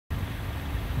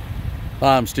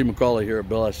Hi, I'm Steve McCauley here at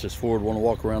Bill Estes Ford. Want to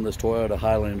walk around this Toyota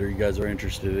Highlander you guys are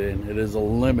interested in. It is a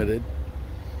limited.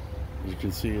 As you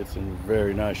can see, it's in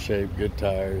very nice shape, good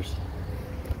tires.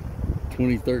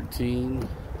 2013,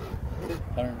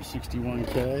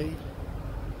 161K.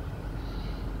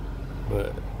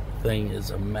 But thing is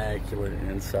immaculate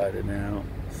inside and out.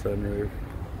 Sunroof.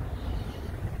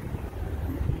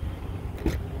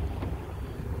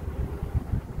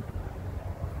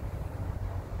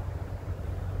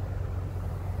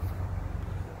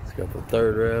 It's got the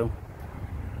third row,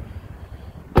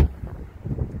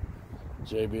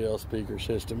 JBL speaker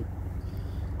system,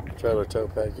 trailer tow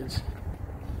package,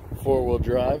 4-wheel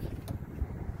drive,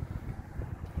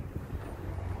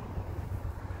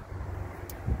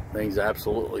 thing's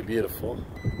absolutely beautiful.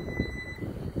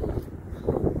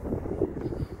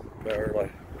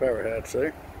 Power hats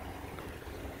there.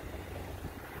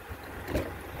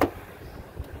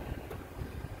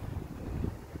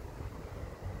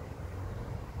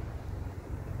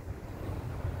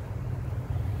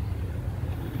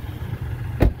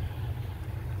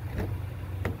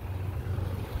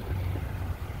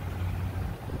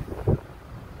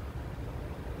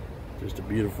 Just a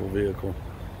beautiful vehicle.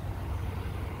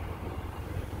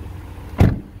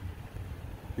 If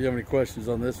you have any questions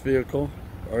on this vehicle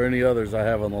or any others I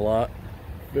have on the lot,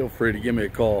 feel free to give me a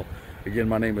call. Again,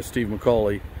 my name is Steve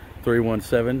McCauley,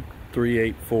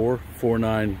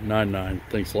 317-384-4999.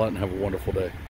 Thanks a lot and have a wonderful day.